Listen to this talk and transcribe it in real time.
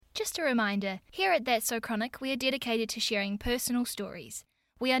just a reminder, here at That's So Chronic, we are dedicated to sharing personal stories.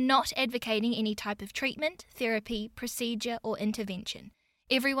 We are not advocating any type of treatment, therapy, procedure, or intervention.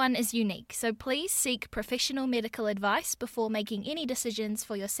 Everyone is unique, so please seek professional medical advice before making any decisions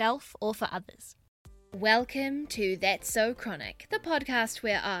for yourself or for others. Welcome to That's So Chronic, the podcast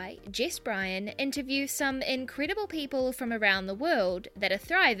where I, Jess Bryan, interview some incredible people from around the world that are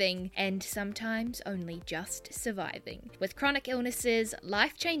thriving and sometimes only just surviving, with chronic illnesses,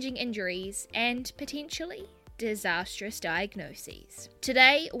 life-changing injuries, and potentially disastrous diagnoses.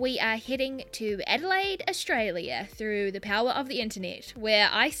 Today we are heading to Adelaide, Australia through the power of the internet, where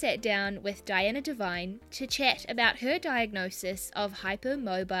I sat down with Diana Devine to chat about her diagnosis of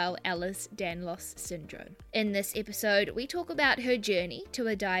hypermobile Ehlers-Danlos syndrome. In this episode we talk about her journey to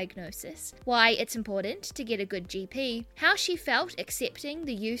a diagnosis, why it's important to get a good GP, how she felt accepting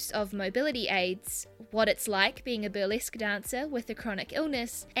the use of mobility aids, what it's like being a burlesque dancer with a chronic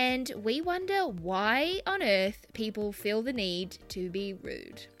illness, and we wonder why on earth people feel the need to be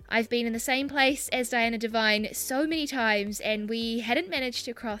rude. I've been in the same place as Diana Devine so many times and we hadn't managed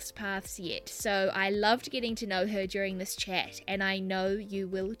to cross paths yet, so I loved getting to know her during this chat and I know you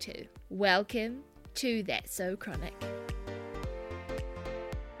will too. Welcome to That's So Chronic.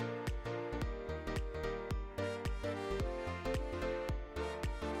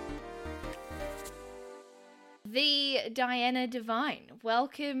 The Diana Devine,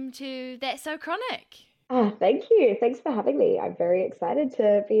 welcome to That's So Chronic. Thank you. Thanks for having me. I'm very excited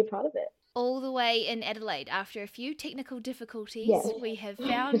to be a part of it. All the way in Adelaide, after a few technical difficulties, Yes. We have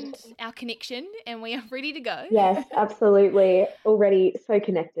found our connection and we are ready to go. Yes, absolutely. Already so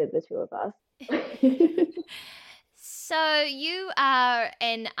connected, the two of us. So you are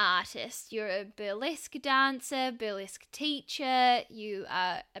an artist. You're a burlesque dancer, burlesque teacher, you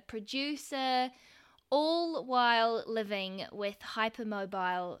are a producer, all while living with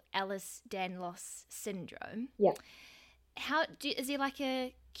hypermobile Ehlers-Danlos syndrome. Yeah. Is there like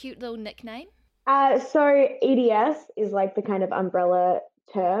a cute little nickname? So EDS is like the kind of umbrella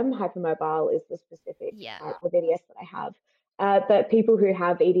term. Hypermobile is the specific type of EDS that I have. But people who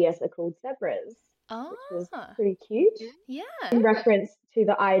have EDS are called zebras, which is pretty cute. Yeah. In reference to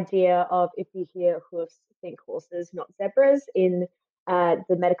the idea of if you hear hoofs, think horses, not zebras in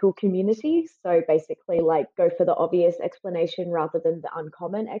the medical community. So basically, like, go for the obvious explanation rather than the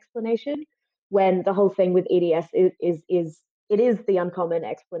uncommon explanation. When the whole thing with EDS is the uncommon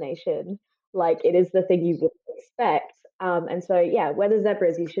explanation. Like, it is the thing you would expect. And so, yeah, where the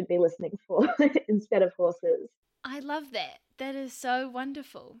zebras you should be listening for instead of horses. I love that. That is so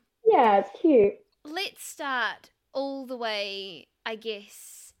wonderful. Yeah, it's cute. Let's start all the way, I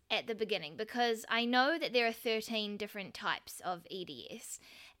guess, at the beginning, because I know that there are 13 different types of EDS,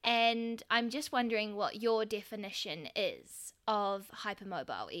 and I'm just wondering what your definition is of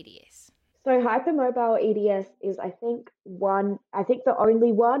hypermobile EDS. So hypermobile EDS is, I think the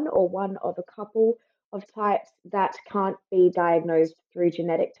only one or one of a couple of types that can't be diagnosed through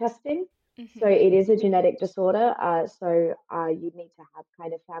genetic testing. Mm-hmm. So it is a genetic disorder. So you need to have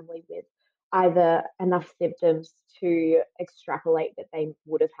kind of family with either enough symptoms to extrapolate that they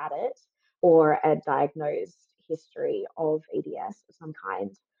would have had it or a diagnosed history of EDS of some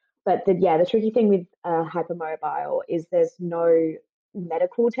kind. But the tricky thing with hypermobile is there's no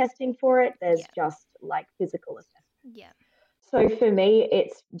medical testing for it. There's just like physical assessment. Yeah. So for me,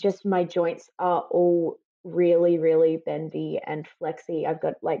 it's just my joints are all really, really bendy and flexy. I've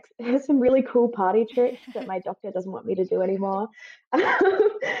got like some really cool party tricks that my doctor doesn't want me to do anymore.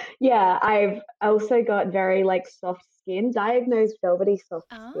 Yeah, I've also got very like soft skin, diagnosed velvety soft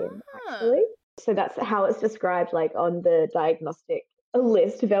skin actually. So that's how it's described, like on the diagnostic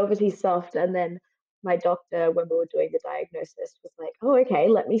list, velvety soft. And then my doctor, when we were doing the diagnosis, was like, "Oh, okay,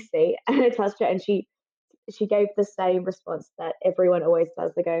 let me see." And I touched her, and she gave the same response that everyone always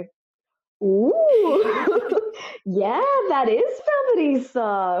does. They go, "Ooh, yeah, that is velvety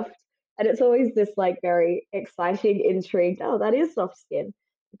soft." And it's always this like very exciting, intrigued, "Oh, that is soft skin."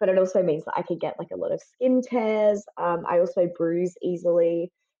 But it also means that I could get like a lot of skin tears. I also bruise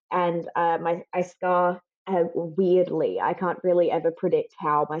easily, and I scar. Weirdly, I can't really ever predict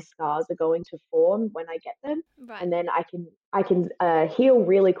how my scars are going to form when I get them. Right. And then I can heal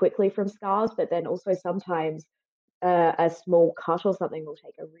really quickly from scars, but then also sometimes a small cut or something will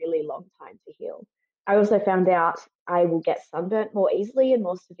take a really long time to heal. I also found out I will get sunburnt more easily and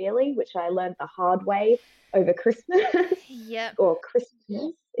more severely, which I learned the hard way over Christmas. Yep. Or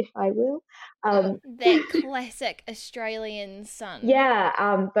Christmas, if I will. That classic Australian sun.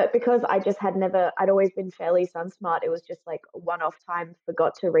 Yeah, but because I'd always been fairly sun smart, it was just like a one-off time,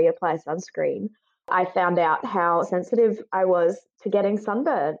 forgot to reapply sunscreen. I found out how sensitive I was to getting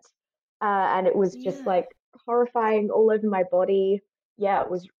sunburnt. And it was just Yeah. like horrifying all over my body. Yeah, it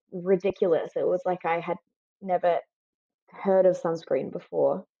was ridiculous. It was like I had never heard of sunscreen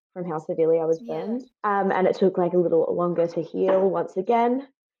before from how severely I was Yeah. burned. And it took like a little longer to heal once again.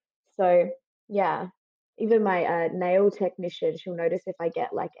 So yeah, even my nail technician, she'll notice if I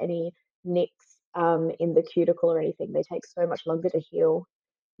get like any nicks in the cuticle or anything, they take so much longer to heal.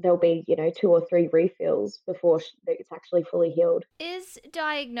 There'll be, 2 or 3 refills before it's actually fully healed. Is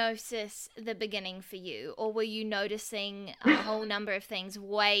diagnosis the beginning for you, or were you noticing a whole number of things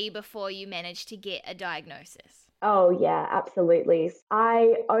way before you managed to get a diagnosis? Oh yeah, absolutely.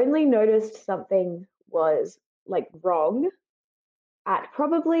 I only noticed something was like wrong at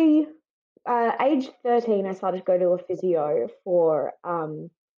probably age 13. I started to go to a physio for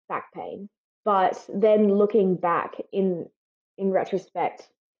back pain. But then looking back in retrospect,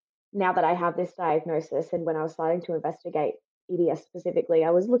 now that I have this diagnosis and when I was starting to investigate EDS specifically,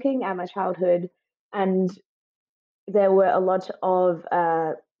 I was looking at my childhood and there were a lot of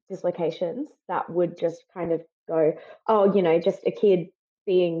dislocations that would just kind of go, oh, just a kid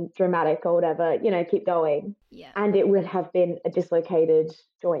being dramatic or whatever, keep going. Yeah. And it would have been a dislocated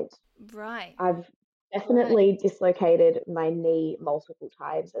joint. Right. I've definitely dislocated my knee multiple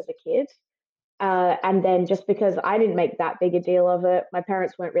times as a kid. And then just because I didn't make that big a deal of it, my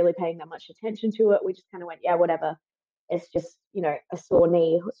parents weren't really paying that much attention to it. We just kind of went, yeah, whatever. It's just, a sore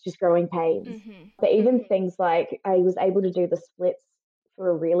knee. It's just growing pains. Mhm. But even things like I was able to do the splits for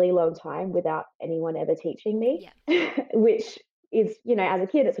a really long time without anyone ever teaching me, Yeah. which is, as a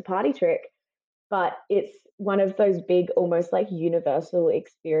kid, it's a party trick, but it's one of those big, almost like universal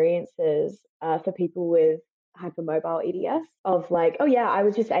experiences for people with hypermobile EDS of like, oh yeah, I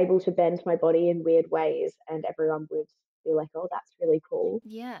was just able to bend my body in weird ways, and everyone would be like, oh, that's really cool.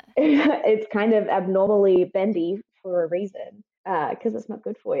 Yeah. It's kind of abnormally bendy for a reason because it's not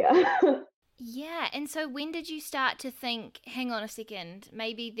good for you. Yeah. And so when did you start to think, hang on a second,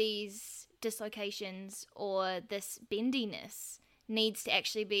 maybe these dislocations or this bendiness needs to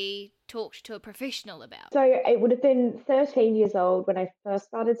actually be talked to a professional about? So it would have been 13 years old when I first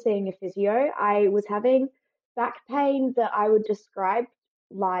started seeing a physio. I was having back pain that I would describe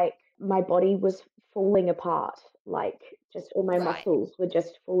like my body was falling apart, like just all my Right. muscles were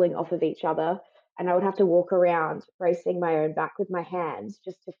just falling off of each other. And I would have to walk around bracing my own back with my hands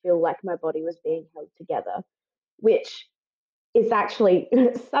just to feel like my body was being held together, which is actually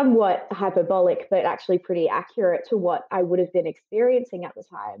somewhat hyperbolic, but actually pretty accurate to what I would have been experiencing at the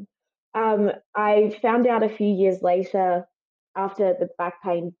time. I found out a few years later, after the back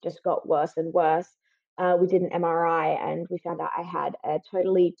pain just got worse and worse. We did an MRI and we found out I had a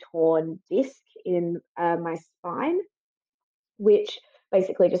totally torn disc in my spine, which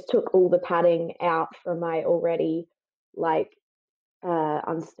basically just took all the padding out from my already like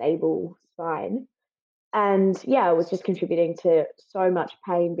unstable spine. And yeah, it was just contributing to so much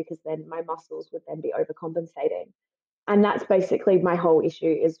pain because then my muscles would then be overcompensating. And that's basically my whole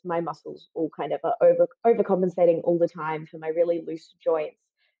issue is my muscles all kind of are overcompensating all the time for my really loose joints.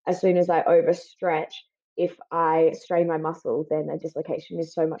 As soon as I overstretch, if I strain my muscles, then a dislocation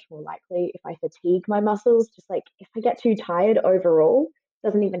is so much more likely. If I fatigue my muscles, just like if I get too tired overall,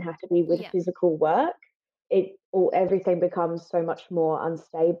 doesn't even have to be with Yeah. physical work. It all everything becomes so much more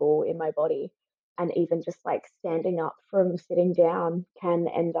unstable in my body. And even just like standing up from sitting down can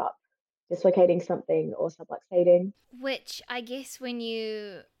end up dislocating something or subluxating. Which I guess when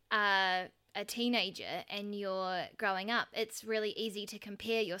you are a teenager and you're growing up, it's really easy to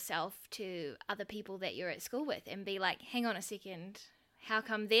compare yourself to other people that you're at school with and be like, hang on a second, how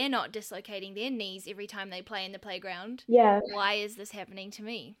come they're not dislocating their knees every time they play in the playground? Yeah, Why is this happening to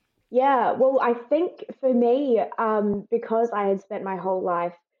me? yeah. Well, I think for me, because I had spent my whole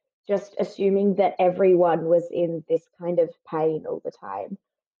life just assuming that everyone was in this kind of pain all the time.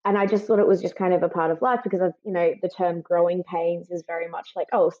 And I just thought it was just kind of a part of life because of, the term growing pains is very much like,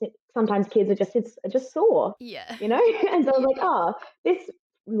 oh, sometimes kids are just sore, Yeah. And so I was like, oh, this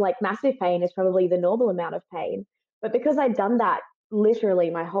like massive pain is probably the normal amount of pain. But because I'd done that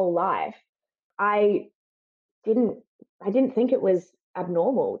literally my whole life, I didn't I didn't think it was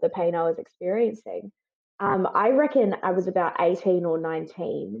abnormal, the pain I was experiencing. I reckon I was about 18 or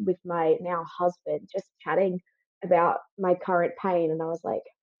 19 with my now husband just chatting about my current pain. And I was like,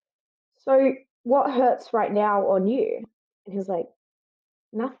 so what hurts right now on you? And he was like,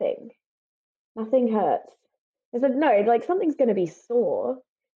 nothing. Nothing hurts. I said, no, like something's going to be sore.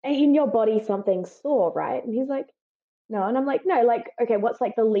 And in your body, something's sore, right? And he's like, no. And I'm like, no, like, okay, what's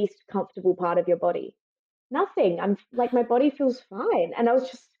like the least comfortable part of your body? Nothing. I'm like, my body feels fine. And I was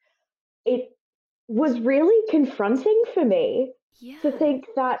just, it. was really confronting for me to Yeah. think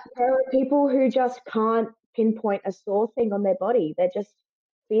that there are people who just can't pinpoint a sore thing on their body. They're just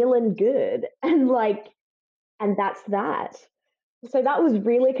feeling good and and that's that. So that was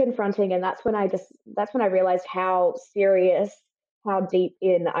really confronting, and that's when I realized how serious, how deep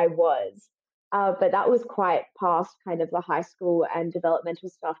in I was. But that was quite past kind of the high school and developmental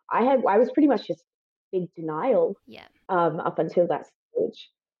stuff. I was pretty much just big denial Yeah. up until that stage.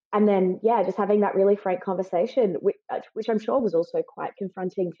 And then, yeah, just having that really frank conversation, which I'm sure was also quite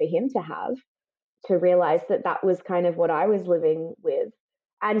confronting for him to have, to realize that that was kind of what I was living with.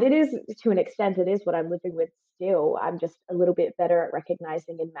 And it is, to an extent, it is what I'm living with still. I'm just a little bit better at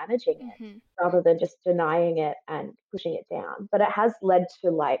recognizing and managing it Hmm. rather than just denying it and pushing it down. But it has led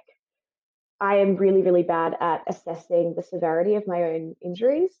to I am really, really bad at assessing the severity of my own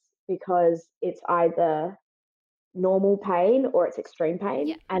injuries because it's either normal pain or it's extreme Yeah.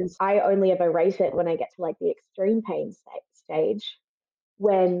 pain. And I only ever rate it when I get to the extreme pain stage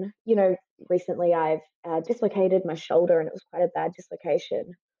when, recently I've dislocated my shoulder and it was quite a bad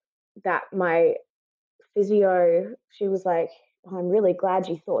dislocation that my physio, she was like, "Oh, I'm really glad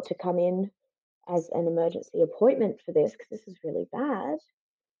you thought to come in as an emergency appointment for this because this is really bad."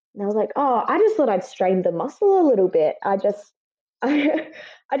 And I was like, "Oh, I just thought I'd strained the muscle a little bit. I,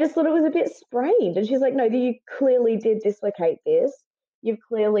 I just thought it was a bit sprained." And she's like, "No, you clearly did dislocate this. You've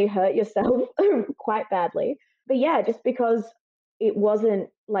clearly hurt yourself quite badly." But yeah, just because it wasn't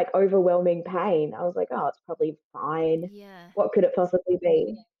like overwhelming pain, I was like, "Oh, it's probably fine. Yeah. What could it possibly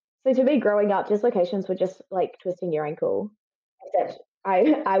be?" So to me, growing up, dislocations were just like twisting your ankle, except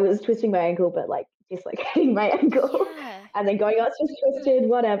I was twisting my ankle, but dislocating my ankle, Yeah. and then going, "Oh, it's just twisted,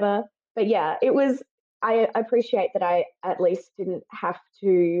 whatever." But yeah, it was. I appreciate that I at least didn't have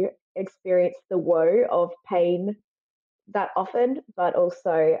to experience the woe of pain that often, but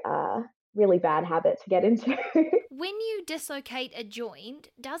also really bad habit to get into. When you dislocate a joint,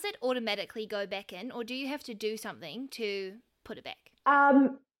 does it automatically go back in, or do you have to do something to put it back?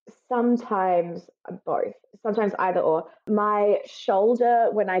 Um, Sometimes both. Sometimes either or. My shoulder,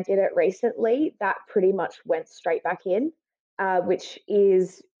 when I did it recently, that pretty much went straight back in, which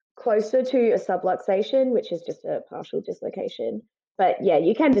is closer to a subluxation, which is just a partial dislocation. But yeah,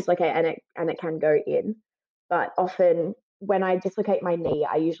 you can dislocate and it can go in. But often when I dislocate my knee,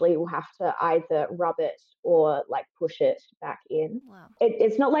 I usually will have to either rub it or push it back in. Wow.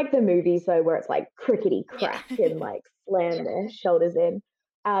 It's not like the movies though, where it's like crickety Yeah. crack and slam their shoulders in.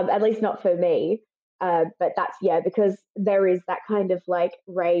 At least not for me. But that's, yeah, because there is that kind of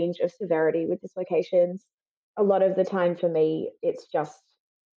range of severity with dislocations. A lot of the time for me, it's just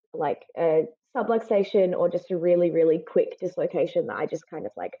like a subluxation or just a really, really quick dislocation that I just kind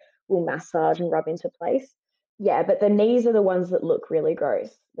of will massage and rub into place. Yeah, but the knees are the ones that look really gross.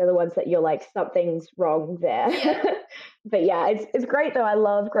 They're the ones that you're like, something's wrong there. Yeah. But yeah, it's great though. I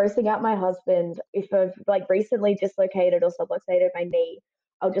love grossing out my husband. If I've recently dislocated or subluxated my knee,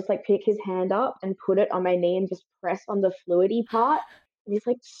 I'll just pick his hand up and put it on my knee and just press on the fluidy part. And he's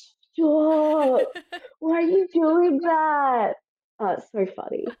like, "Stop! Why are you doing that?" Oh, it's so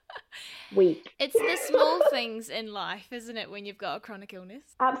funny. Weak. It's the small things in life, isn't it, when you've got a chronic illness?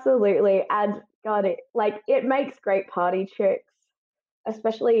 Absolutely. And God, it makes great party tricks,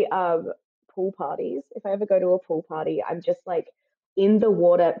 especially pool parties. If I ever go to a pool party, I'm just in the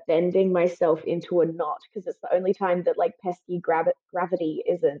water bending myself into a knot because it's the only time that pesky gravity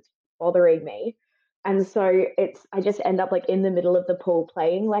isn't bothering me. And so I just end up in the middle of the pool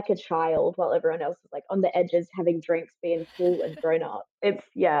playing like a child while everyone else is on the edges having drinks, being cool and grown up.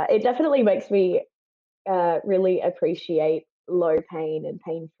 Yeah, it definitely makes me really appreciate low pain and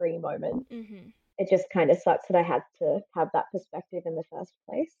pain free moments. Hmm. It just kind of sucks that I had to have that perspective in the first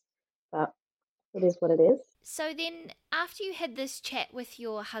place, but it is what it is. So then, after you had this chat with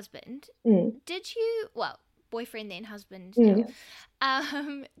your husband, Mm, did you, well, boyfriend then husband now,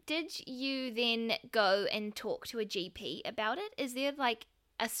 mm. did you then go and talk to a GP about it? Is there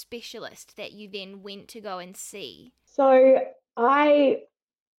a specialist that you then went to go and see? So I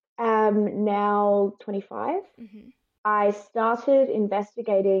am now 25. Hmm. I started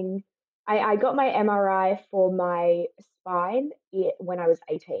investigating. I got my MRI for my spine when I was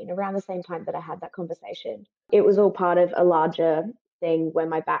 18, around the same time that I had that conversation. It was all part of a larger thing where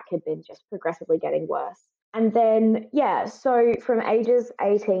my back had been just progressively getting worse. And then, yeah, so from ages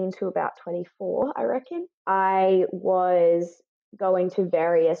 18 to about 24, I reckon, I was going to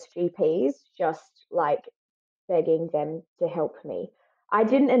various GPs, just begging them to help me. I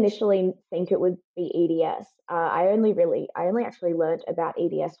didn't initially think it would be EDS. I only actually learnt about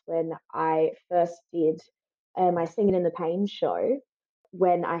EDS when I first did my Singing in the Pain show.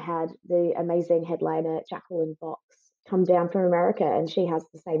 when I had the amazing headliner Jacqueline Box come down from America, and she has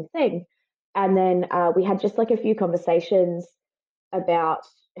the same thing. And then we had just like a few conversations about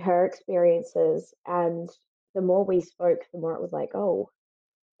her experiences, and the more we spoke, the more it was like, oh,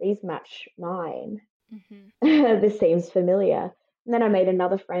 these match mine. Hmm. This seems familiar. And then I made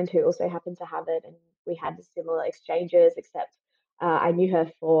another friend who also happened to have it, and we had similar exchanges, except I knew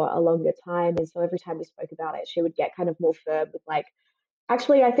her for a longer time. And so every time we spoke about it, she would get kind of more firm with, like,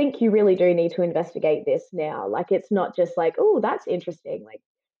 actually, I think you really do need to investigate this now. Like, it's not just like, oh, that's interesting. Like,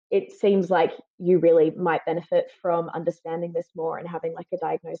 it seems like you really might benefit from understanding this more and having like a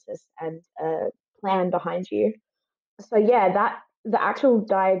diagnosis and a plan behind you. So yeah, that the actual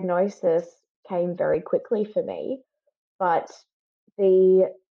diagnosis came very quickly for me, but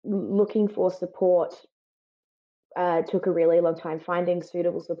the looking for support took a really long time. Finding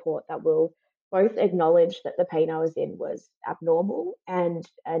suitable support that will both acknowledge that the pain I was in was abnormal and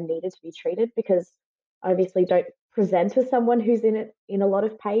needed to be treated, because I obviously don't present as someone who's in a lot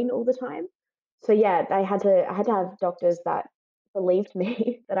of pain all the time. So yeah, I had to have doctors that believed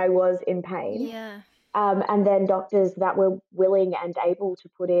me that I was in pain, Yeah. and then doctors that were willing and able to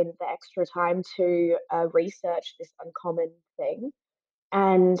put in the extra time to research this uncommon thing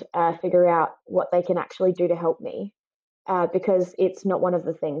and figure out what they can actually do to help me. Because it's not one of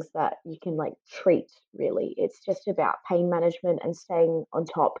the things that you can like treat really. It's just about pain management and staying on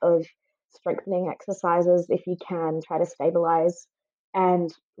top of strengthening exercises if you can, try to stabilize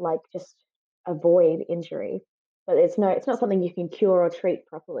and like just avoid injury. But it's not something you can cure or treat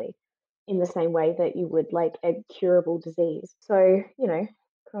properly in the same way that you would like a curable disease. So,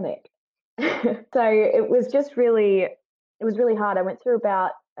 chronic. So it was really hard. I went through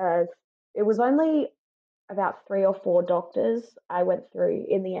about it was only about 3 or 4 doctors I went through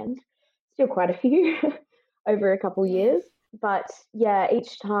in the end. Still quite a few over a couple Yeah. years. But yeah,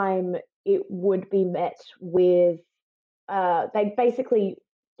 each time it would be met with they basically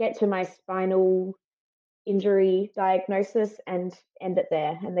get to my spinal injury diagnosis and end it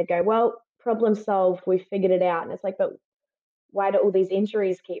there. And they go, well, problem solved, we've figured it out. And it's like, but why do all these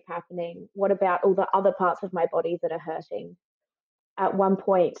injuries keep happening? What about all the other parts of my body that are hurting? At one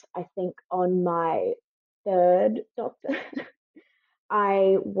point, I think on my third doctor,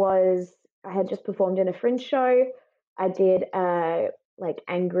 I was I had just performed in a fringe show. I did a like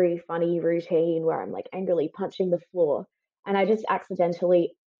angry, funny routine where I'm like angrily punching the floor, and I just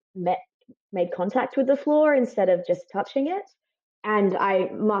accidentally met made contact with the floor instead of just touching it, and I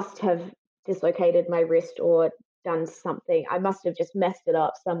must have dislocated my wrist or done something. I must have just messed it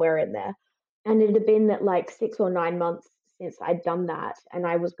up somewhere in there, and it had been like 6 or 9 months since I'd done that, and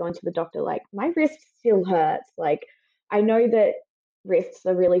I was going to the doctor like my wrist still hurts. Like I know that wrists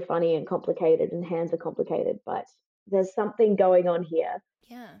are really funny and complicated and hands are complicated, but there's something going on here.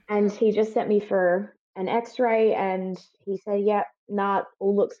 Yeah. And he just sent me for an x-ray and he said, yeah, nah,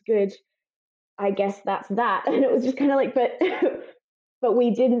 all looks good. I guess that's that. And it was just kind of like, but but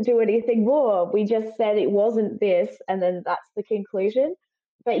we didn't do anything more. We just said it wasn't this, and then that's the conclusion.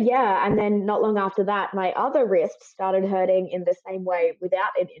 But yeah, and then not long after that, my other wrist started hurting in the same way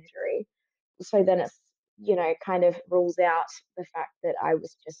without an injury. So then it's, kind of rules out the fact that I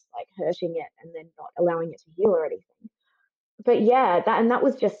was just like hurting it and then not allowing it to heal or anything. But yeah, that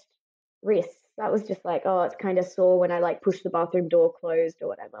was just wrists. That was just like, oh, it's kind of sore when I like push the bathroom door closed or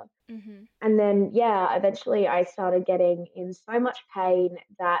whatever. Hmm. And then yeah, eventually I started getting in so much pain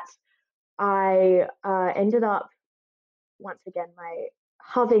that I ended up once again my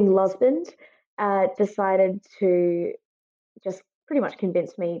having husband decided to just pretty much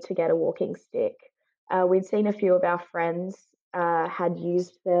convinced me to get a walking stick. We'd seen a few of our friends had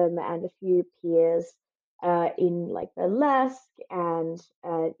used them, and a few peers in like burlesque and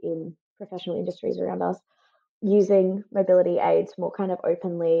in professional industries around us using mobility aids more kind of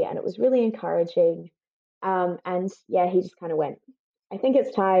openly, and it was really encouraging. And yeah, he just kind of went, I think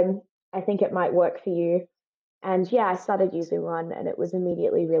it's time. I think it might work for you. And yeah, I started using one, and it was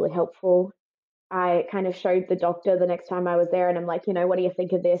immediately really helpful. I kind of showed the doctor the next time I was there, and I'm like, what do you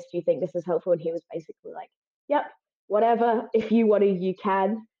think of this? Do you think this is helpful? And he was basically like, yep, whatever. If you want to, you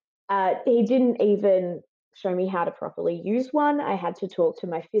can. He didn't even show me how to properly use one. I had to talk to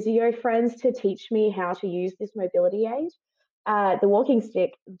my physio friends to teach me how to use this mobility aid. The walking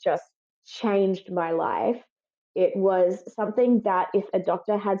stick just changed my life. It was something that if a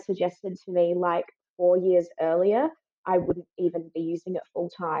doctor had suggested to me like 4 years earlier, I wouldn't even be using it full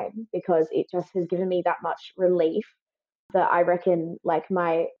time, because it just has given me that much relief that I reckon like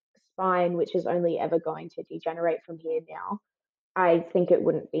my spine, which is only ever going to degenerate from here now, I think it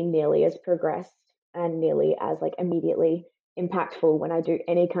wouldn't be nearly as progressed and nearly as like immediately impactful when I do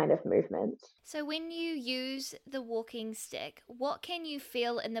any kind of movement. So when you use the walking stick, what can you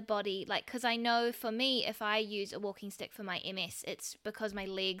feel in the body? Like, because I know for me, if I use a walking stick for my MS, it's because my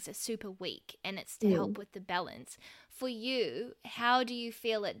legs are super weak and it's to Mm. help with the balance. For you, how do you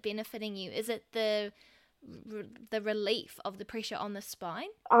feel it benefiting you? Is it the relief of the pressure on the spine?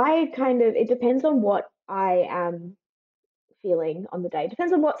 It depends on what I am feeling on the day.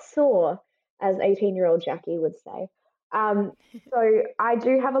 Depends on what's sore, as 18-year-old Jackie would say. Um, so I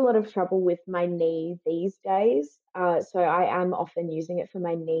do have a lot of trouble with my knee these days. So I am often using it for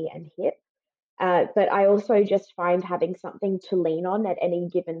my knee and hip. But I also just find having something to lean on at any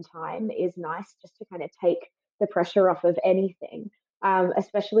given time is nice just to kind of take the pressure off of anything.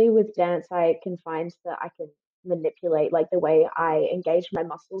 Especially with dance, I can find that I can manipulate like the way I engage my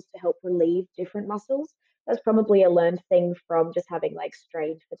muscles to help relieve different muscles. That's probably a learned thing from just having like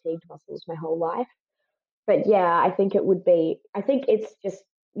strained, fatigued muscles my whole life. But yeah, I think it's just,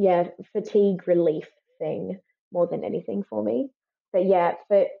 yeah, fatigue relief thing more than anything for me. But yeah,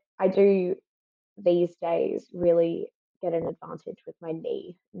 I do these days really get an advantage with my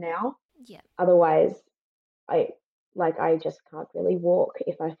knee now. Yeah. Otherwise, I I just can't really walk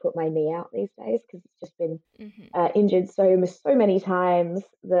if I put my knee out these days because it's just been Mm-hmm. injured so many times.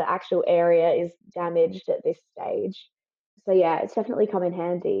 The actual area is damaged at this stage. So yeah, it's definitely come in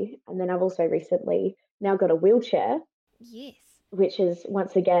handy. And then I've also recently now got a wheelchair, Yes. which is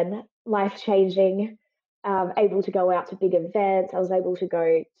once again life changing. Able to go out to big events. I was able to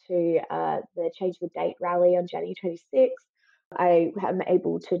go to the Change the Date rally on January 26th. I am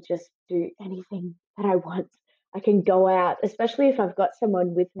able to just do anything that I want. I can go out, especially if I've got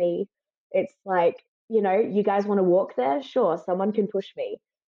someone with me. It's like, you guys want to walk there? Sure, someone can push me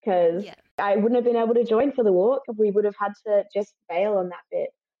because Yeah. I wouldn't have been able to join for the walk. We would have had to just bail on that bit.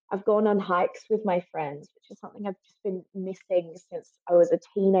 I've gone on hikes with my friends, which is something I've just been missing since I was a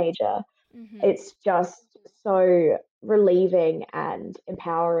teenager. Mm-hmm. It's just so relieving and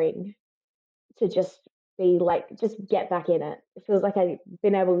empowering to just be like, just get back in it. It feels like I've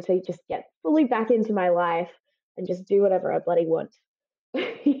been able to just get fully back into my life and just do whatever I bloody want.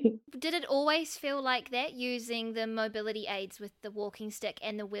 Did it always feel like that using the mobility aids with the walking stick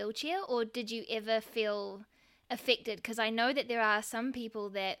and the wheelchair, or did you ever feel affected? Because I know that there are some people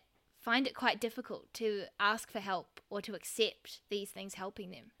that find it quite difficult to ask for help or to accept these things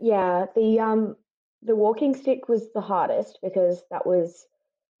helping them. Yeah, the walking stick was the hardest because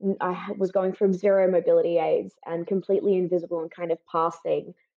was going from zero mobility aids and completely invisible and kind of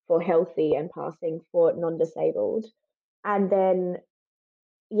passing for healthy and passing for non-disabled. And then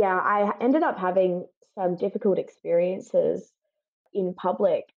yeah, I ended up having some difficult experiences in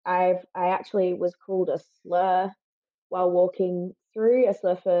public. I actually was called a slur while walking through, a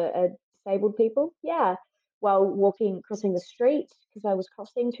slur for disabled people. Yeah, while crossing the street because I was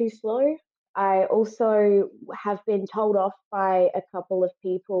crossing too slow. I also have been told off by a couple of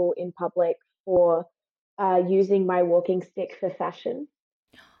people in public for using my walking stick for fashion.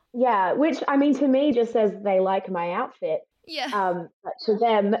 Yeah, which I mean to me just says they like my outfit. Yeah. But to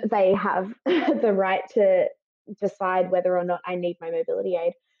them, they have the right to decide whether or not I need my mobility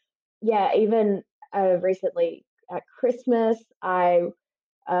aid. Yeah, even recently at Christmas, I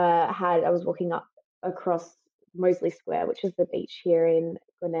was walking up across Mosley Square, which is the beach here in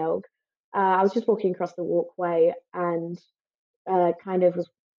Glenelg. I was just walking across the walkway and kind of was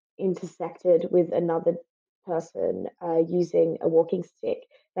intersected with another person using a walking stick.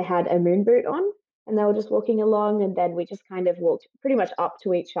 They had a moon boot on and they were just walking along. And then we just kind of walked pretty much up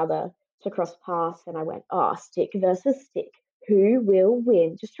to each other to cross paths. And I went, oh, stick versus stick. Who will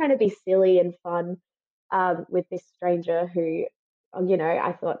win? Just trying to be silly and fun with this stranger who,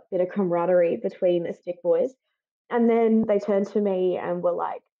 I thought bit of camaraderie between the stick boys. And then they turned to me and were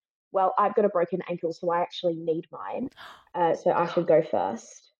like, well, I've got a broken ankle, so I actually need mine. So I should go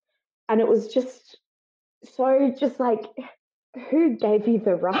first. And it was just like, who gave you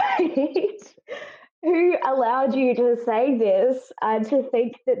the right? Who allowed you to say this and to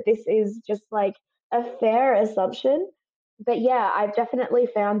think that this is just like a fair assumption? But yeah, I've definitely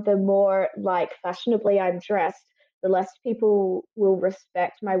found the more like fashionably I'm dressed, the less people will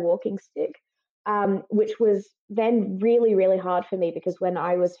respect my walking stick, which was then really, really hard for me because when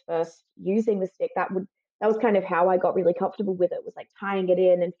I was first using the stick, that was kind of how I got really comfortable with it, was like tying it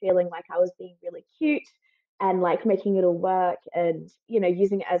in and feeling like I was being really cute and like making it all work and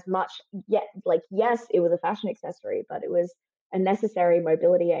using it as much. Yet like, yes, it was a fashion accessory, but it was a necessary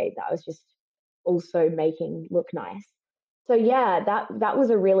mobility aid that I was just also making look nice. So yeah, that was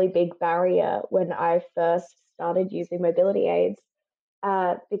a really big barrier when I first started using mobility aids.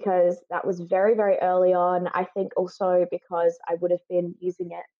 because that was very, very early on. I think also because I would have been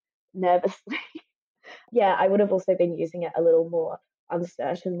using it nervously. Yeah, I would have also been using it a little more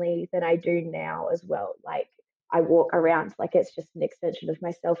uncertainly than I do now as well. Like I walk around like it's just an extension of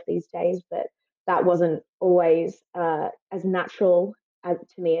myself these days, but that wasn't always as natural to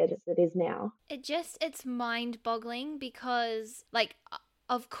me as it is now. It's mind boggling because, like,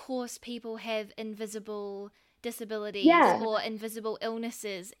 of course, people have invisible disabilities Yeah, or invisible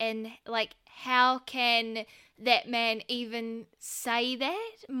illnesses, and like, how can that man even say that?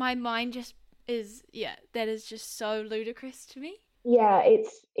 My mind just is, yeah, that is just so ludicrous to me. yeah,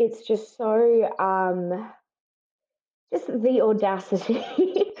 it's just so just the audacity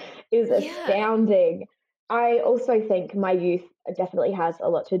is Yeah. astounding. I also think my youth definitely has a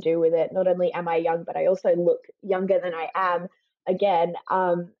lot to do with it. Not only am I young, but I also look younger than I am again.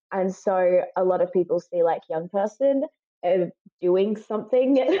 And so a lot of people see like young person uh, doing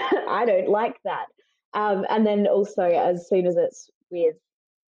something. I don't like that. And then also, as soon as it's with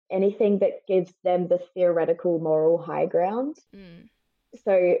anything that gives them the theoretical moral high ground, Mm.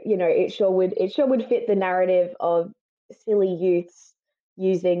 so it sure would fit the narrative of silly youths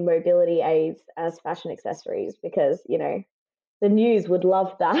using mobility aids as fashion accessories because the news would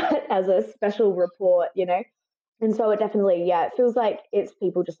love that as a special report. And so it definitely, yeah, it feels like it's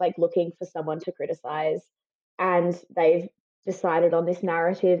people just like looking for someone to criticize, and they've decided on this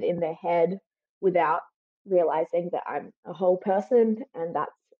narrative in their head without realizing that I'm a whole person, and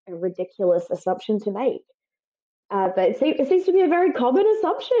that's a ridiculous assumption to make. But it seems to be a very common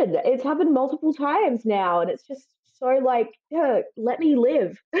assumption. It's happened multiple times now, and it's just so like, yeah, let me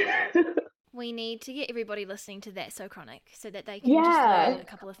live. We need to get everybody listening to That So Chronic so that they can just learn Yeah, a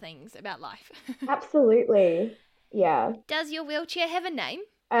couple of things about life. absolutely. Yeah. Does your wheelchair have a name?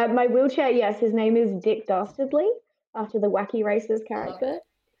 My wheelchair, yes, his name is Dick Dastardly, after the Wacky Races Love it.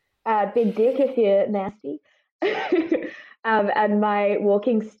 character. Big Dick if you're nasty. And my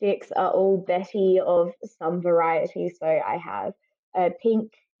walking sticks are all Betty of some variety. So I have a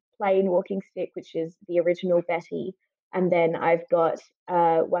pink plain walking stick, which is the original Betty. And then I've got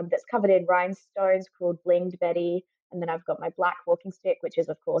one that's covered in rhinestones called Blinged Betty. And then I've got my black walking stick, which is,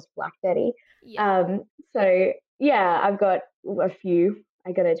 of course, Black Betty. Yeah. So, yeah, I've got a few.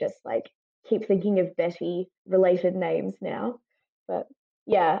 I gotta just like keep thinking of Betty related names now. But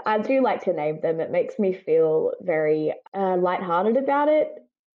yeah, I do like to name them. It makes me feel very lighthearted about it.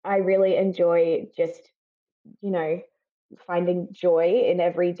 I really enjoy just, you know, finding joy in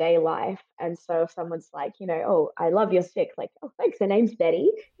everyday life. And so if someone's like, oh, I love your stick, like, oh, thanks, her name's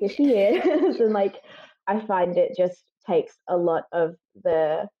Betty. Here Yeah. she is. And like, I find it just takes a lot of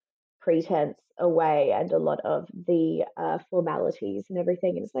the pretense away and a lot of the formalities and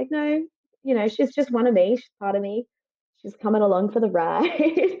everything. And it's like, no, she's just one of me. She's part of me. She's coming along for the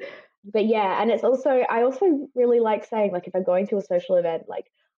ride. But yeah, and I also really like saying, like, if I'm going to a social event, like,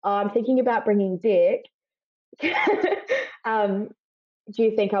 oh, I'm thinking about bringing Dick. um, do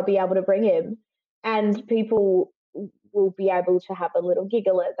you think I'll be able to bring him? And people will be able to have a little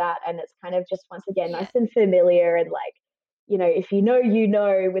giggle at that. And it's kind of just, once again, Yeah. nice and familiar. And like, if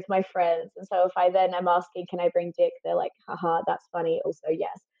with my friends. And so if I then am asking, can I bring Dick? They're like, haha, that's funny. Also,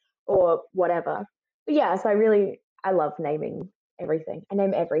 yes, or whatever. But yeah, so I love naming everything. I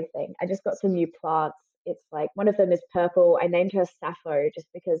name everything. I just got some new plants. It's like one of them is purple. I named her Sappho just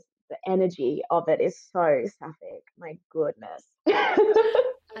because the energy of it is so sapphic. My goodness.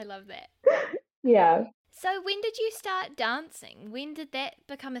 I love that. Yeah. So, when did you start dancing? When did that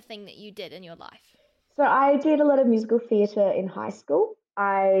become a thing that you did in your life? So I did a lot of musical theatre in high school.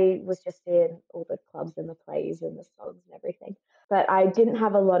 I was just in all the clubs and the plays and the songs and everything. But I didn't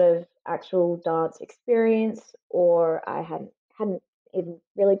have a lot of actual dance experience, or I hadn't even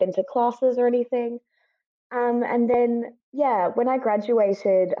really been to classes or anything. And then, yeah, when I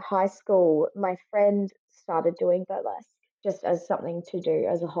graduated high school, my friend started doing burlesque just as something to do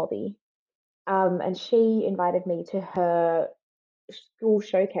as a hobby. And she invited me to her school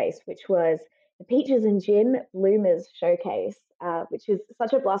showcase, which was the Peaches and Gin Bloomers Showcase, which is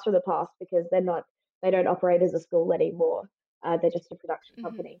such a blast from the past because they don't operate as a school anymore. They're just a production Hmm.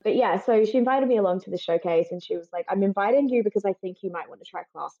 company. But yeah, so she invited me along to the showcase, and she was like, "I'm inviting you because I think you might want to try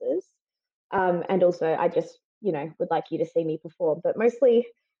classes, and also I just would like you to see me perform, but mostly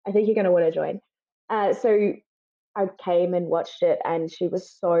I think you're going to want to join." So I came and watched it, and she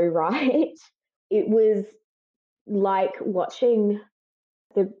was so right. It was like watching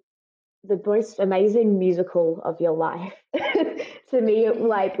the the most amazing musical of your life. To me, it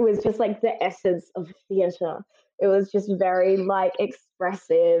like Hmm. was just like the essence of theater. It was just very like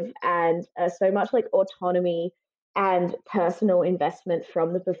expressive and so much like autonomy. and personal investment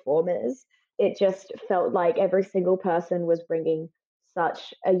from the performers. It just felt like every single person was bringing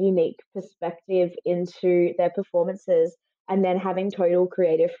such a unique perspective into their performances and then having total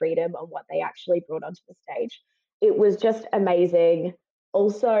creative freedom on what they actually brought onto the stage. It was just amazing.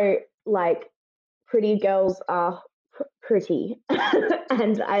 Also, like, pretty girls are pretty,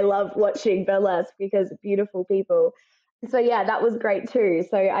 and I love watching burlesque because beautiful people. So yeah, that was great too.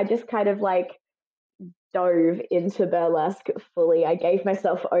 So I just kind of like dove into burlesque fully. I gave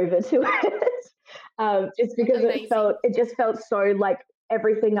myself over to it, just because Amazing. it just felt so like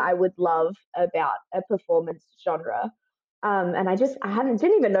everything I would love about a performance genre. And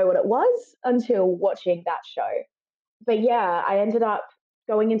didn't even know what it was until watching that show. But yeah, I ended up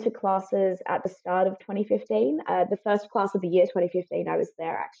going into classes at the start of 2015. The first class of the year, 2015, I was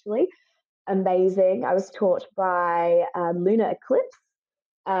there actually. Amazing. I was taught by Luna Eclipse,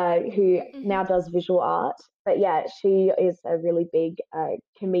 who now Hmm. does visual art. But yeah, she is a really big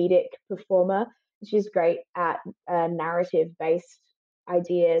comedic performer. She's great at narrative based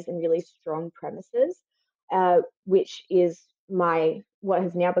ideas and really strong premises, which is what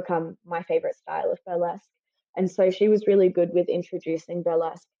has now become my favorite style of burlesque. And so she was really good with introducing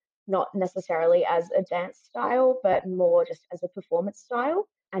burlesque, not necessarily as a dance style, but more just as a performance style.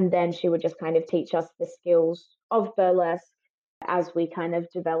 And then she would just kind of teach us the skills of burlesque as we kind of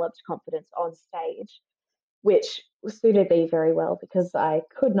developed confidence on stage, which suited me very well because I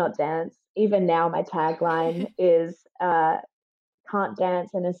could not dance. Even now, my tagline is can't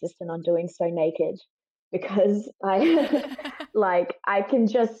dance and insistent on doing so naked, because I like I can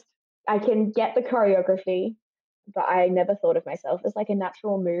get the choreography, but I never thought of myself as like a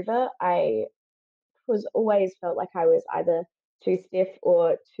natural mover. I was always felt like I was either too stiff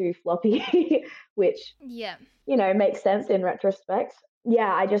or too floppy, which, Yeah. makes sense in retrospect.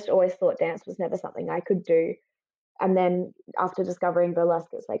 Yeah, I just always thought dance was never something I could do. And then after discovering burlesque,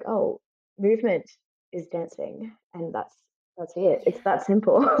 it's like, oh, movement is dancing, and that's it. Yeah. It's that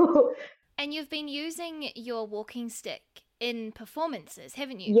simple. And you've been using your walking stick in performances,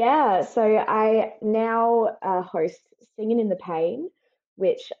 haven't you? Yeah, so I now host Singing in the Pain,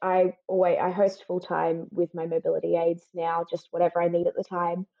 which I host full time with my mobility aids now, just whatever I need at the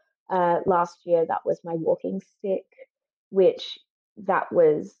time. Last year that was my walking stick, which that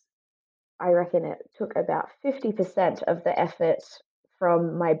was I reckon it took about 50% of the effort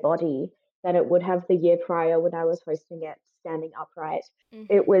from my body than it would have the year prior when I was hosting it standing upright.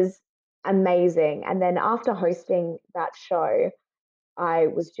 It Hmm. was amazing. And then after hosting that show, I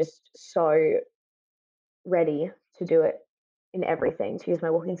was just so ready to do it in everything, to use my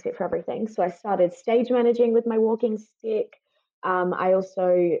walking stick for everything. So I started stage managing with my walking stick. I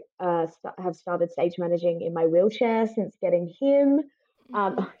also have started stage managing in my wheelchair since getting him.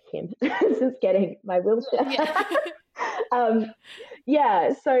 Hmm. Him, since getting my wheelchair. Yeah. um,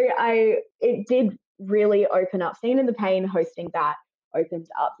 yeah, so it did really open up. Singing in the Pain, hosting that opened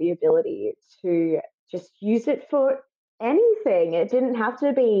up the ability to just use it for anything. It didn't have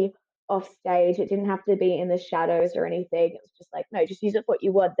to be off stage. It didn't have to be in the shadows or anything. It was just like, no, just use it for what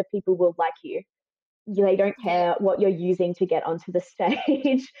you want. The people will like you. They don't Yeah. care what you're using to get onto the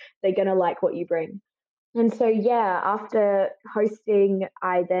stage. They're gonna like what you bring. And so, yeah, after hosting,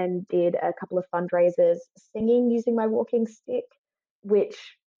 I then did a couple of fundraisers singing using my walking stick, which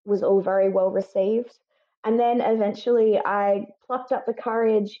was all very well received. And then eventually I plucked up the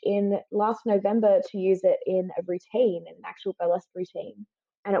courage in last November to use it in a routine, an actual burlesque routine.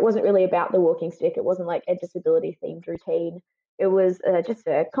 And it wasn't really about the walking stick, it wasn't like a disability themed routine. It was just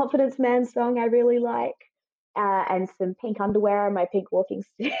a Confidence Man song I really like, and some pink underwear and my pink walking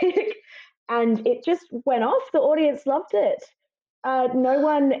stick. And it just went off. The audience loved it. No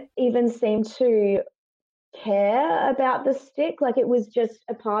one even seemed to care about the stick. Like, it was just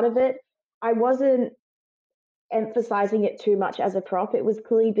a part of it. I wasn't emphasizing it too much as a prop. It was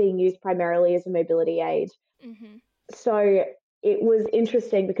clearly being used primarily as a mobility aid. Hmm. So it was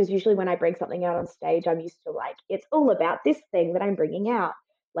interesting because usually when I bring something out on stage, I'm used to like, it's all about this thing that I'm bringing out.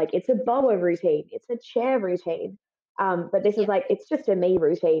 Like, it's a boa routine, it's a chair routine. But this is Yeah. like, it's just a me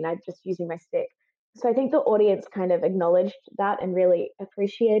routine. I'm just using my stick. So I think the audience kind of acknowledged that and really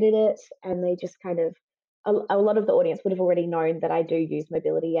appreciated it. And they just kind of, a lot of the audience would have already known that I do use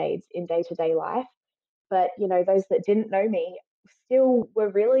mobility aids in day to day life. But, those that didn't know me still were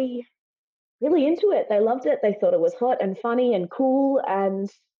really into it. They loved it. They thought it was hot and funny and cool. And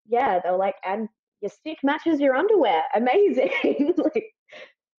yeah, they were like, and your stick matches your underwear. Amazing. Like,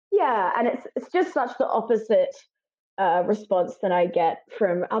 yeah. And it's just such the opposite response that I get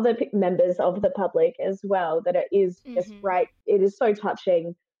from other members of the public as well, that it is just Hmm. right. It is so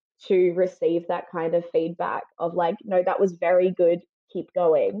touching to receive that kind of feedback of like, no, that was very good, keep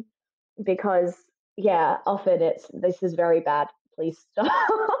going. Because yeah, often it's this is very bad, please stop.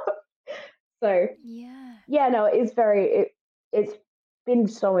 So Yeah. yeah, no, it's been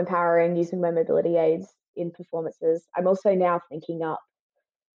so empowering using my mobility aids in performances. I'm also now thinking up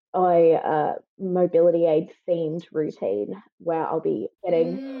mobility aid themed routine where I'll be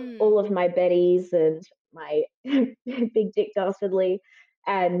getting all Mm. of my Bettys and my big dick dastardly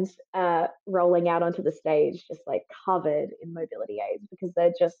and rolling out onto the stage just like covered in mobility aids because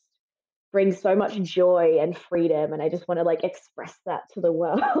they're just bring so much joy and freedom and I just want to like express that to the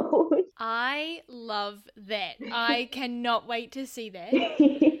world. I love that. I cannot wait to see that.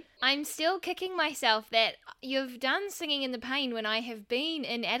 I'm still kicking myself that you've done Singing in the Pain when I have been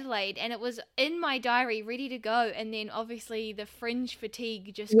in Adelaide and it was in my diary ready to go. And then obviously the fringe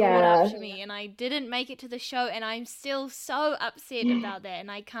fatigue just caught up Yeah. to me and I didn't make it to the show. And I'm still so upset about that. And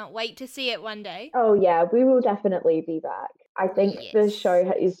I can't wait to see it one day. Oh yeah, we will definitely be back. I think the Yes.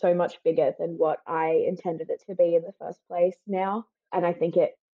 show is so much bigger than what I intended it to be in the first place now, and I think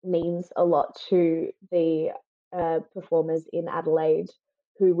it means a lot to the performers in Adelaide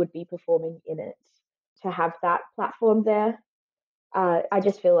who would be performing in it to have that platform there. I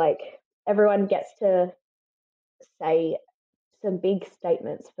just feel like everyone gets to say some big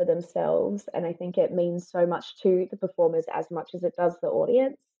statements for themselves, and I think it means so much to the performers as much as it does the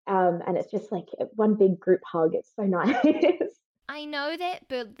audience. And it's just like one big group hug. It's so nice. I know that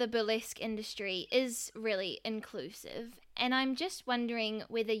the burlesque industry is really inclusive, and I'm just wondering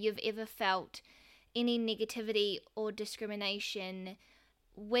whether you've ever felt any negativity or discrimination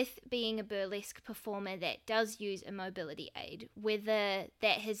with being a burlesque performer that does use a mobility aid, whether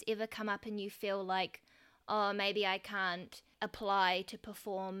that has ever come up and you feel like, oh, maybe I can't apply to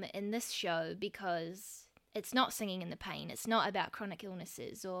perform in this show because it's not Singing in the Pain, it's not about chronic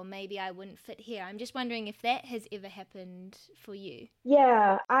illnesses, or maybe I wouldn't fit here. I'm just wondering if that has ever happened for you.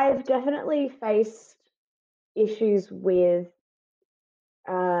 Yeah, I've definitely faced issues with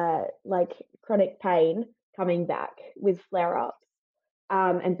like chronic pain coming back with flare ups.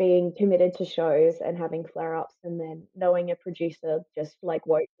 And being committed to shows and having flare ups, and then knowing a producer just like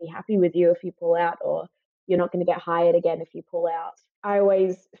won't be happy with you if you pull out, or you're not going to get hired again if you pull out. I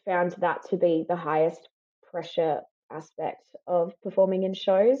always found that to be the highest pressure aspect of performing in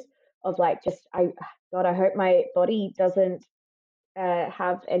shows. Of like, just God, I hope my body doesn't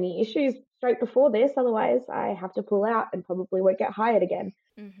have any issues straight before this, otherwise I have to pull out and probably won't get hired again.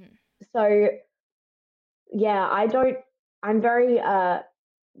 Mm-hmm. So yeah, I don't. I'm very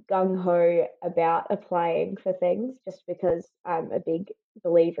gung ho about applying for things just because I'm a big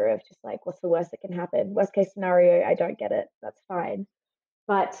believer of just like, what's the worst that can happen? Worst case scenario, I don't get it. That's fine.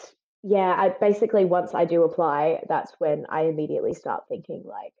 But yeah, I basically once I do apply, that's when I immediately start thinking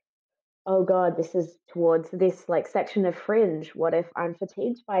like, oh God, this is towards this like section of fringe. What if I'm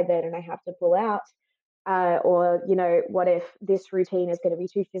fatigued by then and I have to pull out? Or, you know, what if this routine is going to be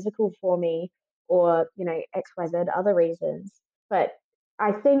too physical for me? Or, you know, XYZ other reasons. But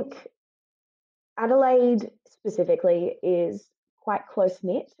I think Adelaide specifically is quite close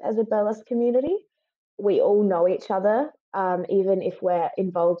knit as a burlesque community. We all know each other, even if we're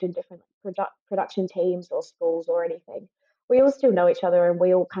involved in different production teams or schools or anything. We all still know each other and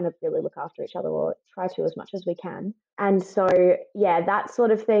we all kind of really look after each other or try to as much as we can. And so, yeah, that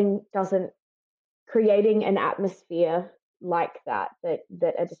sort of thing doesn't creating an atmosphere like that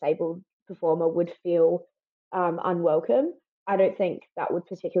a disabled performer would feel unwelcome. I don't think that would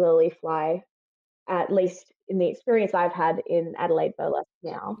particularly fly, at least in the experience I've had in Adelaide Burlesque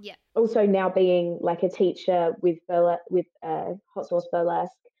now. Yeah. Also, now being like a teacher with Hot Sauce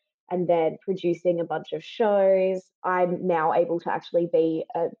Burlesque, and then producing a bunch of shows, I'm now able to actually be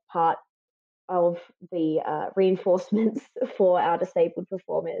a part of the reinforcements for our disabled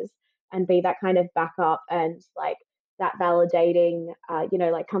performers and be that kind of backup and like that validating,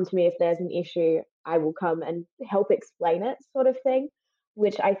 like come to me if there's an issue, I will come and help explain it, sort of thing,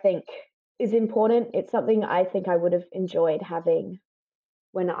 which I think is important. It's something I think I would have enjoyed having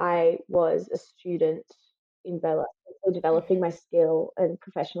when I was a student in Bella, so developing Mm-hmm. my skill and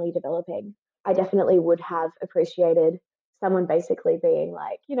professionally developing. I definitely would have appreciated someone basically being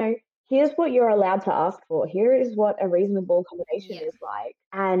like, here's what you're allowed to ask for. Here is what a reasonable accommodation Yeah. is like.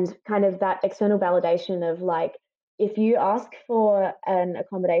 And kind of that external validation of like, if you ask for an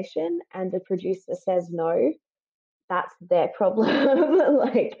accommodation and the producer says no, that's their problem.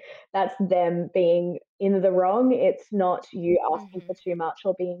 Like that's them being in the wrong. It's not you asking Mm-hmm. for too much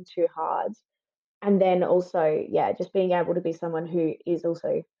or being too hard. And then also, yeah, just being able to be someone who is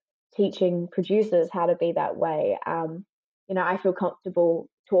also teaching producers how to be that way. I feel comfortable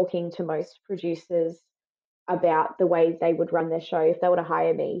talking to most producers about the way they would run their show if they were to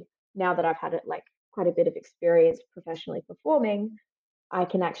hire me. Now that I've had it like quite a bit of experience professionally performing, I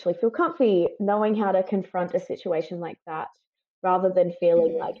can actually feel comfy knowing how to confront a situation like that rather than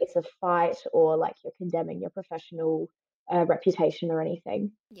feeling like Mm-hmm. it's a fight or like you're condemning your professional reputation or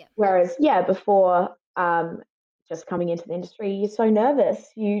anything. Yeah. Whereas, yeah, before just coming into the industry, you're so nervous.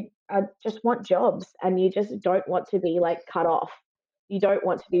 You just want jobs and you just don't want to be like cut off. You don't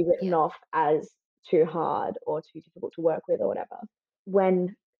want to be written Yeah. off as too hard or too difficult to work with or whatever.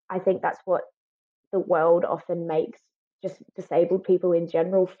 When I think that's what the world often makes just disabled people in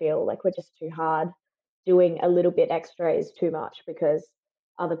general feel like we're just too hard. Doing a little bit extra is too much because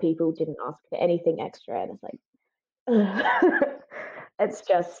other people didn't ask for anything extra. And it's like, ugh. It's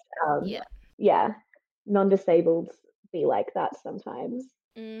just, Yeah. yeah, non disabled be like that sometimes.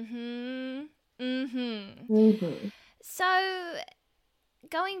 Mm-hmm. Mm-hmm. Hmm. So,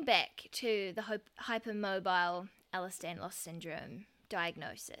 going back to the hypermobile Ehlers-Danlos syndrome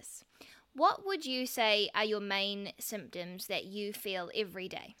diagnosis, what would you say are your main symptoms that you feel every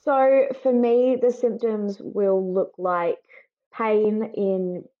day? So for me, the symptoms will look like pain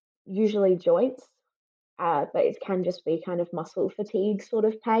in usually joints, but it can just be kind of muscle fatigue sort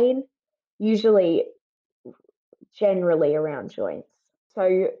of pain, usually generally around joints.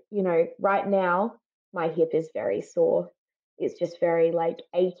 So, right now my hip is very sore. It's just very like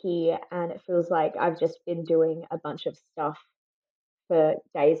achy, and it feels like I've just been doing a bunch of stuff for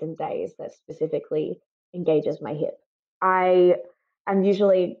days and days that specifically engages my hip. I am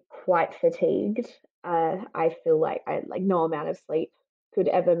usually quite fatigued. I feel like no amount of sleep could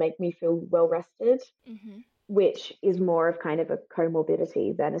ever make me feel well rested, Mm-hmm. which is more of kind of a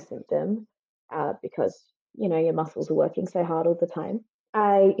comorbidity than a symptom, because your muscles are working so hard all the time.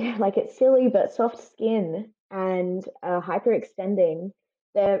 I like it's silly, but soft skin and hyperextending,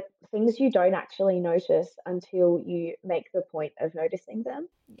 they're things you don't actually notice until you make the point of noticing them.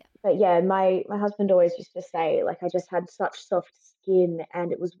 Yeah. But yeah, my husband always used to say like I just had such soft skin,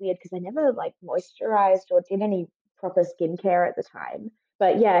 and it was weird because I never like moisturized or did any proper skincare at the time.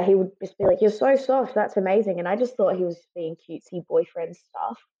 But yeah, he would just be like, "You're so soft, that's amazing," and I just thought he was being cutesy boyfriend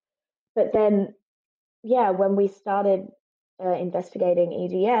stuff. But then, yeah, when we started investigating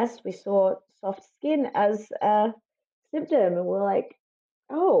EDS, we saw soft skin as a symptom, and we're like,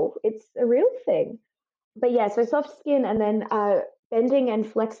 "Oh, it's a real thing." But yeah, so soft skin and then bending and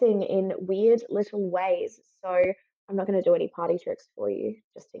flexing in weird little ways. So I'm not going to do any party tricks for you,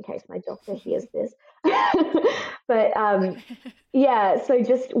 just in case my doctor hears this. But yeah, so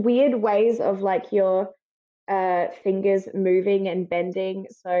just weird ways of like your fingers moving and bending.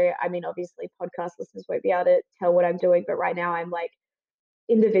 So, I mean, obviously, podcast listeners won't be able to tell what I'm doing, but right now I'm like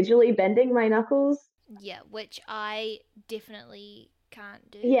individually bending my knuckles. Yeah, which I definitely can't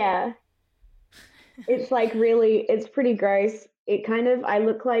do. Yeah, it's like really, it's pretty gross. I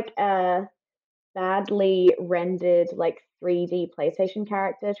look like a badly rendered like 3D PlayStation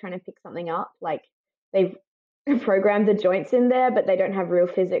character trying to pick something up. Like they've programmed the joints in there, but they don't have real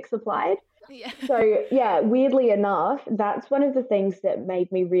physics applied. Yeah. So yeah, weirdly enough, that's one of the things that made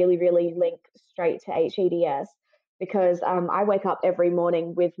me really, really link straight to HEDS because I wake up every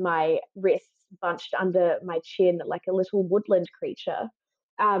morning with my wrists bunched under my chin like a little woodland creature,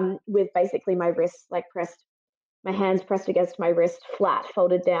 with basically my wrists like pressed, my hands pressed against my wrist, flat,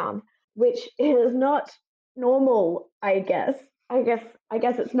 folded down, which is not normal, I guess. I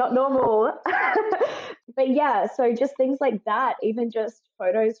guess it's not normal. But yeah, so just things like that, even just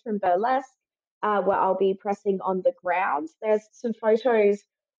photos from burlesque, where I'll be pressing on the ground. There's some photos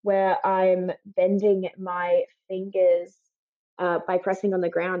where I'm bending my fingers by pressing on the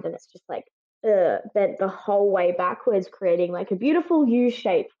ground, and it's just like bent the whole way backwards, creating like a beautiful U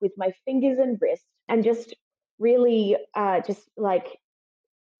shape with my fingers and wrist, and just really just like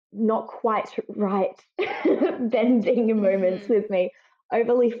not quite right bending moments Mm-hmm. with me,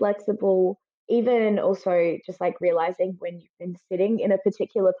 overly flexible, even also just like realizing when you've been sitting in a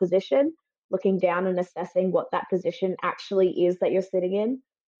particular position, looking down and assessing what that position actually is that you're sitting in.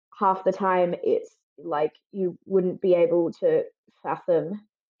 Half the time, it's like you wouldn't be able to fathom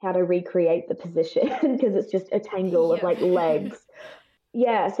how to recreate the position because it's just a tangle of Yep. like legs.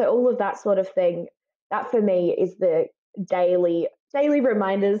 Yeah, so all of that sort of thing, that for me is the daily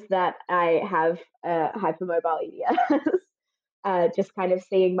reminders that I have hypermobile EDS. Just kind of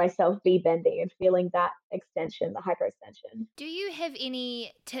seeing myself be bending and feeling that extension, the hyperextension. Do you have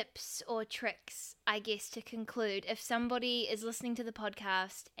any tips or tricks, I guess, to conclude if somebody is listening to the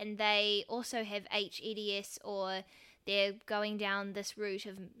podcast and they also have HEDS or they're going down this route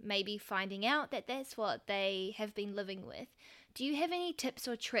of maybe finding out that that's what they have been living with, do you have any tips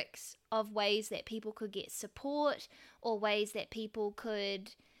or tricks of ways that people could get support, or ways that people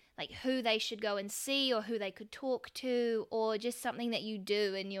could, like, who they should go and see or who they could talk to, or just something that you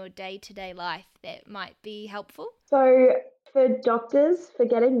do in your day-to-day life that might be helpful? So for doctors, for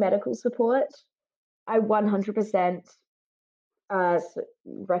getting medical support, I 100%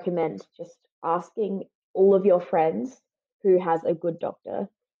 recommend just asking all of your friends who has a good doctor.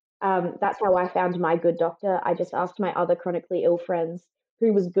 That's how I found my good doctor. I just asked my other chronically ill friends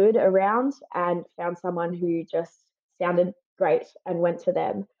who was good around and found someone who just sounded great and went to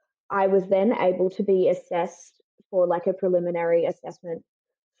them. I was then able to be assessed for like a preliminary assessment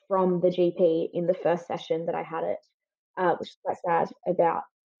from the GP in the first session that I had it, which is quite sad about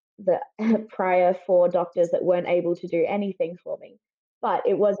the prior 4 doctors that weren't able to do anything for me. But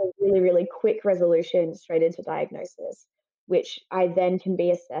it was a really, really quick resolution straight into diagnosis, which I then can be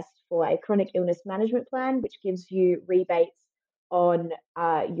assessed for a chronic illness management plan, which gives you rebates on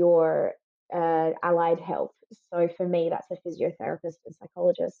your allied health. So for me, that's a physiotherapist and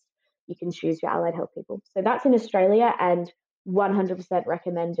psychologist. You can choose your allied health people. So that's in Australia, and 100%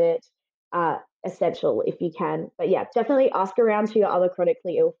 recommend it. Essential if you can. But yeah, definitely ask around to your other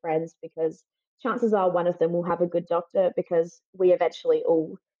chronically ill friends, because chances are one of them will have a good doctor, because we eventually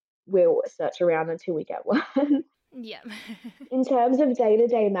all will search around until we get one. Yeah. In terms of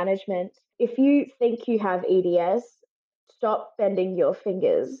day-to-day management, if you think you have EDS, stop bending your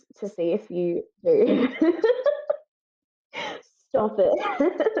fingers to see if you do. Stop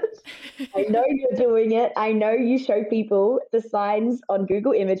it. I know you're doing it. I know you show people the signs on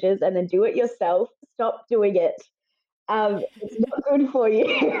Google Images and then do it yourself. Stop doing it. It's not good for you.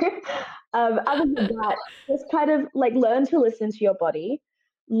 Other than that, just kind of like learn to listen to your body.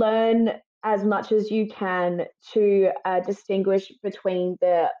 Learn as much as you can to distinguish between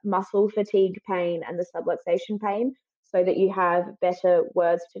the muscle fatigue pain and the subluxation pain, so that you have better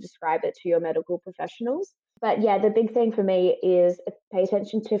words to describe it to your medical professionals. But yeah, the big thing for me is pay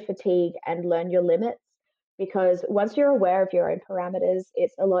attention to fatigue and learn your limits, because once you're aware of your own parameters,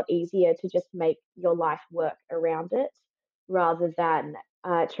 it's a lot easier to just make your life work around it, rather than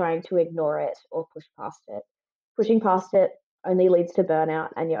trying to ignore it or push past it. Pushing past it only leads to burnout,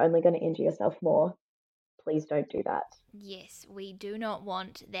 and you're only going to injure yourself more. Please don't do that. Yes, we do not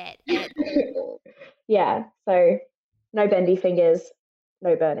want that at all. Yeah, so no bendy fingers,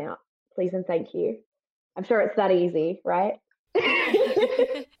 no burnout. Please and thank you. I'm sure it's that easy, right?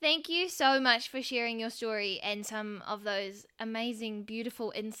 Thank you so much for sharing your story and some of those amazing,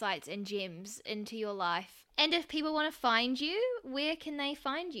 beautiful insights and gems into your life. And if people want to find you, where can they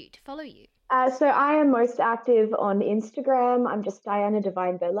find you to follow you? So I am most active on Instagram. I'm just Diana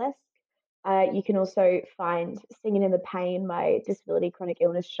Divine Burlesque. You can also find Singing in the Pain, my disability chronic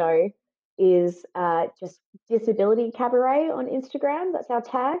illness show, is just Disability Cabaret on Instagram. That's our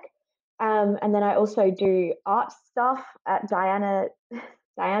tag. And then I also do art stuff at Diana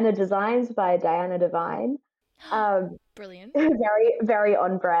Designs by Diana Divine. Brilliant. Very, very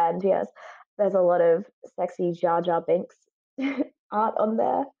on brand, yes. There's a lot of sexy Jar Jar Binks art on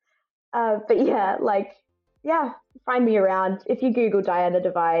there. But yeah, find me around. If you Google Diana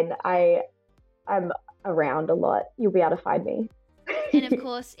Divine, I'm around a lot. You'll be able to find me. And of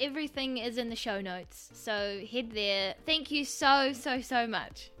course, everything is in the show notes, so head there. Thank you so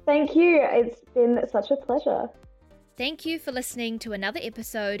much. Thank you. It's been such a pleasure. Thank you for listening to another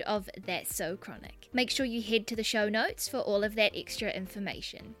episode of That's So Chronic. Make sure you head to the show notes for all of that extra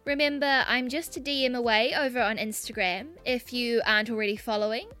information. Remember, I'm just a DM away over on Instagram. If you aren't already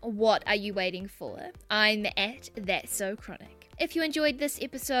following, what are you waiting for? I'm at That's So Chronic. If you enjoyed this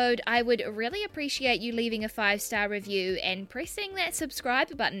episode, I would really appreciate you leaving a 5-star review and pressing that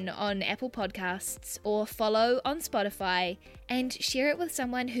subscribe button on Apple Podcasts or follow on Spotify, and share it with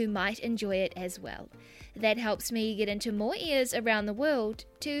someone who might enjoy it as well. That helps me get into more ears around the world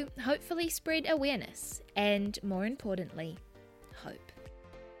to hopefully spread awareness and, more importantly,